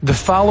The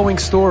following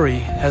story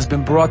has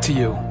been brought to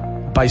you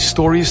by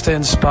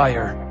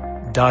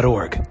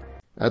StoriesToInspire.org.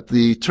 At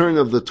the turn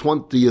of the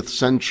 20th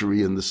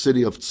century in the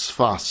city of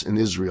Tzfas in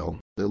Israel,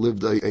 there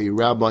lived a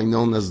rabbi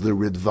known as the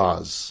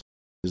Ridvaz.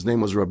 His name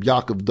was Rabbi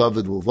Yaakov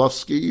David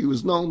Wolofsky. He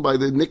was known by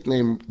the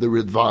nickname the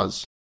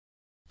Ridvaz.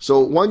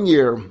 So one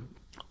year,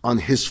 on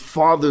his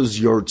father's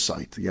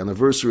yahrzeit, the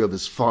anniversary of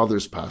his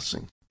father's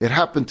passing, it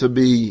happened to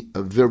be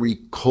a very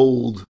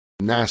cold,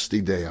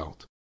 nasty day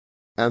out.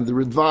 And the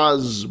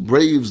Ridvaz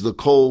braves the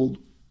cold,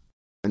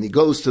 and he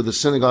goes to the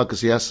synagogue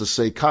because he has to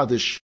say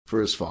Kaddish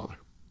for his father.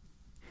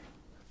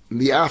 In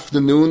the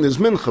afternoon is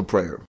Mincha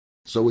prayer.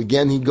 So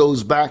again he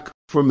goes back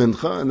for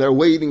Mincha, and they're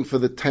waiting for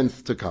the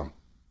 10th to come.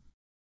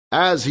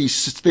 As he's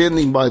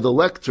standing by the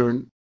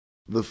lectern,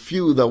 the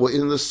few that were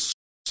in the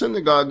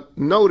synagogue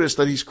notice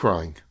that he's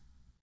crying.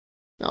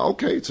 Now,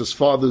 okay, it's his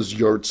father's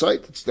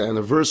yahrzeit. It's the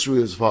anniversary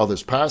of his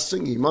father's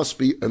passing. He must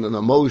be in an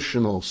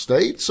emotional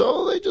state,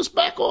 so they just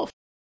back off.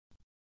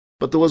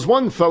 But there was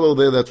one fellow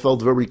there that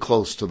felt very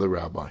close to the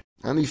rabbi.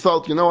 And he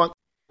felt, you know what, I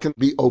can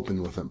be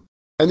open with him.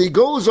 And he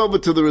goes over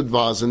to the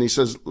Ridvaz and he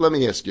says, let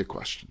me ask you a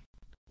question.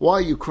 Why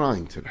are you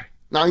crying today?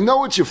 Now, I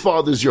know it's your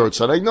father's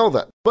yahrzeit. I know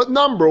that. But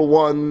number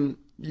one,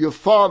 your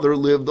father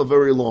lived a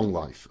very long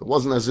life. It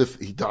wasn't as if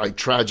he died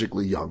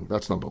tragically young.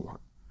 That's number one.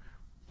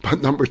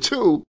 But number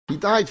two, he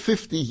died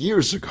 50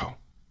 years ago.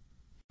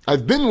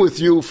 I've been with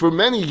you for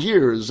many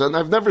years, and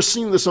I've never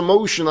seen this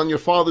emotion on your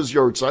father's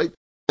yahrzeit.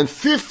 And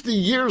 50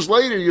 years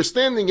later, you're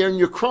standing here and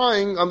you're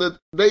crying on the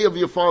day of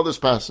your father's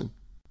passing.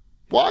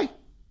 Why?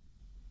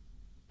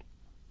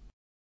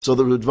 So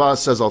the Ridvaz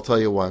says, I'll tell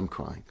you why I'm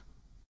crying.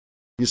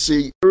 You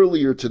see,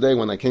 earlier today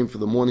when I came for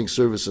the morning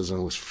services and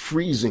it was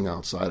freezing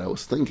outside, I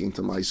was thinking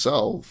to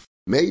myself,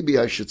 maybe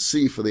I should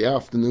see for the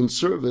afternoon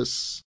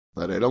service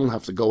that I don't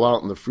have to go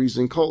out in the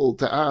freezing cold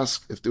to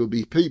ask if there would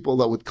be people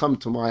that would come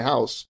to my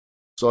house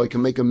so I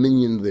can make a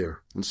minyan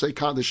there and say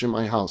Kaddish in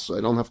my house so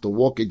I don't have to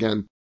walk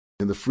again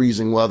in the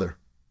freezing weather.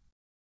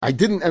 I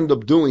didn't end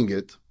up doing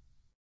it,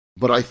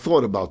 but I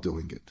thought about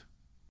doing it.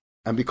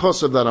 And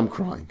because of that, I'm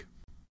crying.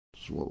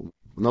 So,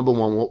 number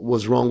one, what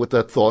was wrong with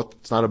that thought?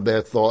 It's not a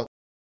bad thought.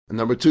 And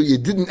number two, you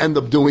didn't end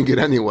up doing it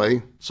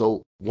anyway,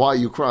 so why are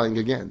you crying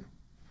again?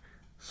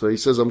 So he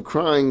says, I'm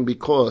crying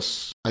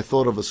because I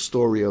thought of a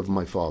story of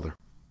my father.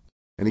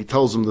 And he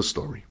tells him the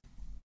story.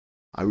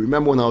 I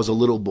remember when I was a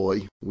little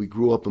boy, we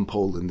grew up in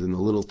Poland in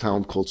a little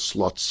town called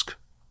Slutsk.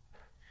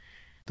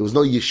 There was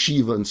no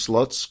yeshiva in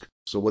Slutsk,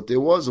 so what there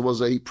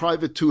was a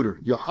private tutor.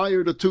 You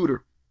hired a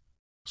tutor.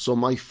 So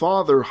my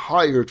father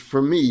hired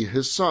for me,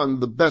 his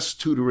son, the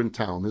best tutor in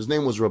town. His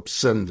name was Reb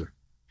Sender.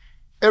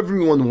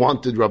 Everyone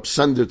wanted Reb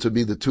Sender to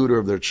be the tutor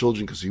of their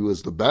children because he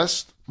was the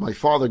best. My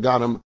father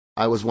got him.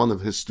 I was one of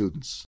his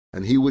students.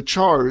 And he would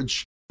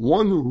charge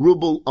 1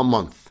 ruble a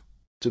month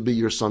to be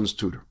your son's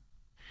tutor.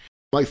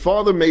 My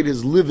father made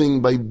his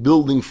living by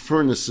building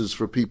furnaces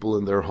for people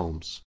in their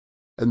homes.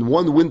 And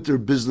one winter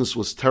business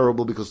was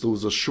terrible because there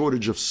was a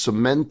shortage of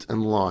cement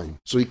and lime.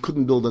 So he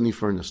couldn't build any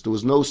furnace. There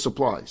was no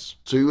supplies.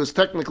 So he was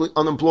technically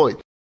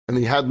unemployed. And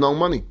he had no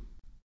money.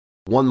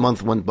 1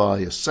 month went by,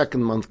 a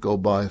second month go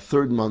by, a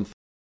third month.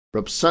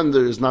 Reb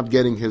Sender is not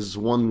getting his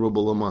 1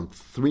 ruble a month.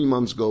 3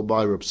 months go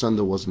by, Reb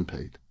Sender wasn't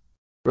paid.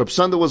 Reb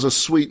Sender was a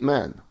sweet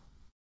man.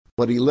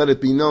 But he let it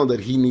be known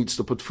that he needs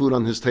to put food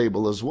on his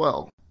table as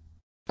well.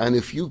 And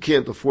if you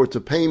can't afford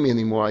to pay me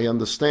anymore, I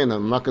understand.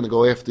 I'm not going to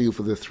go after you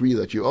for the 3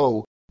 that you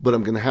owe. But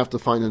I'm going to have to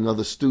find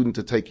another student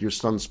to take your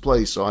son's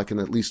place so I can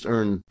at least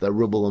earn that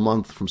ruble a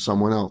month from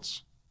someone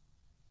else.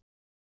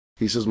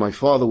 He says, my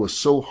father was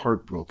so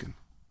heartbroken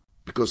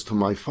because to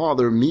my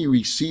father, me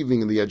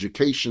receiving the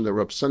education that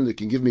Reb Sender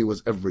can give me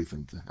was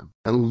everything to him.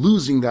 And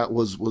losing that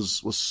was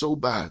so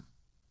bad.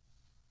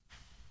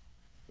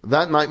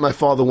 That night, my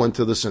father went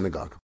to the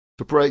synagogue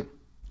to pray.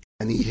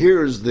 And he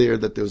hears there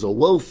that there's a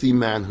wealthy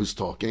man who's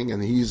talking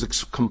and he's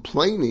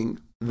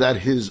complaining that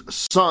his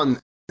son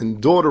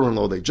and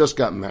daughter-in-law, they just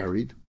got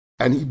married,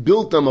 and he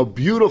built them a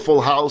beautiful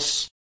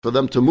house for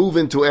them to move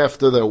into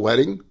after their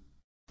wedding,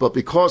 but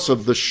because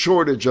of the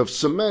shortage of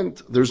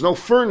cement, there's no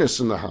furnace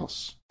in the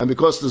house. And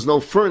because there's no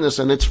furnace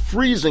and it's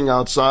freezing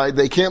outside,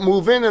 they can't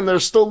move in and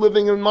they're still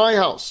living in my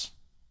house.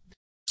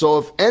 So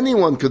if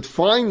anyone could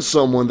find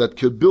someone that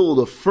could build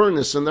a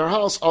furnace in their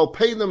house, I'll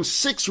pay them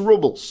 6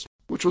 rubles,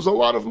 which was a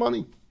lot of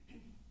money.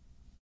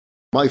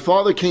 My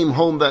father came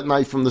home that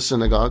night from the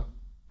synagogue.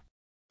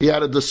 He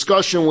had a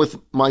discussion with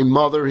my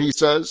mother, he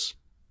says.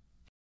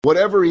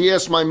 Whatever he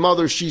asked my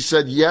mother, she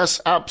said, yes,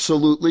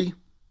 absolutely.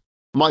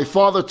 My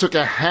father took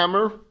a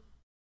hammer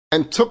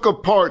and took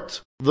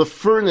apart the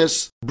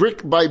furnace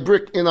brick by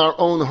brick in our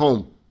own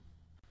home.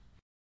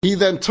 He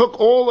then took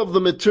all of the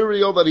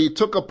material that he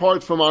took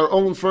apart from our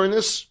own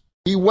furnace.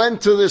 He went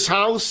to this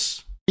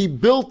house. He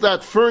built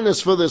that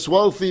furnace for this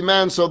wealthy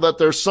man so that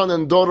their son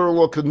and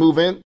daughter-in-law could move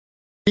in.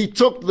 He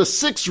took the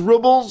 6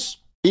 rubles.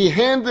 He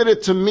handed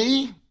it to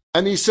me.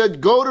 And he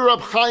said, go to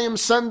Reb Chaim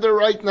Sender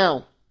right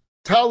now.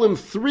 Tell him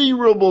 3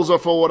 rubles are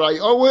for what I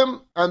owe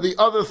him, and the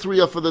other 3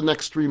 are for the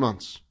next 3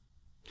 months.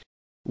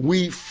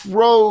 We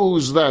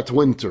froze that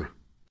winter,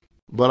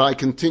 but I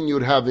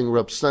continued having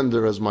Reb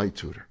Stender as my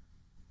tutor.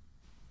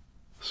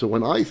 So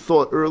when I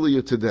thought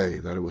earlier today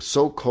that it was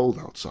so cold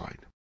outside,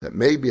 that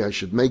maybe I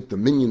should make the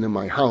minyan in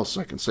my house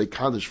so I can say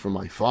Kaddish for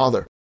my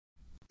father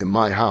in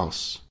my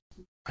house,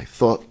 I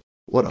thought,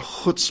 what a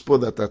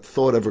chutzpah that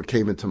thought ever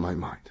came into my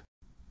mind.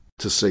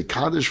 To say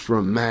Kaddish for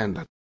a man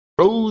that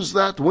froze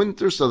that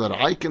winter so that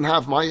I can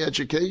have my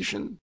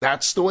education.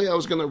 That's the way I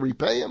was going to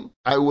repay him.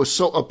 I was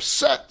so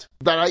upset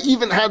that I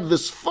even had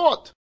this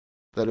thought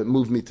that it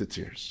moved me to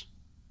tears.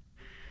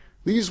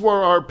 These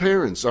were our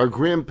parents, our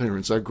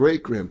grandparents, our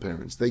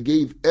great-grandparents. They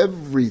gave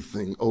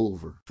everything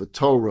over for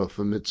Torah,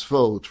 for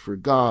mitzvot, for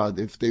God.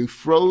 If they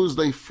froze,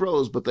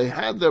 but they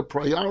had their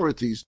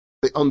priorities.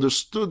 They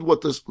understood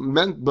what this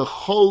meant,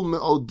 bechol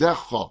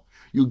me'odecha.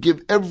 You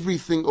give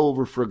everything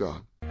over for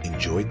God.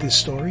 Enjoyed this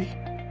story?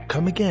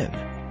 Come again.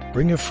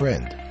 Bring a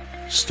friend.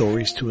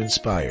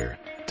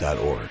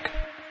 StoriesToInspire.org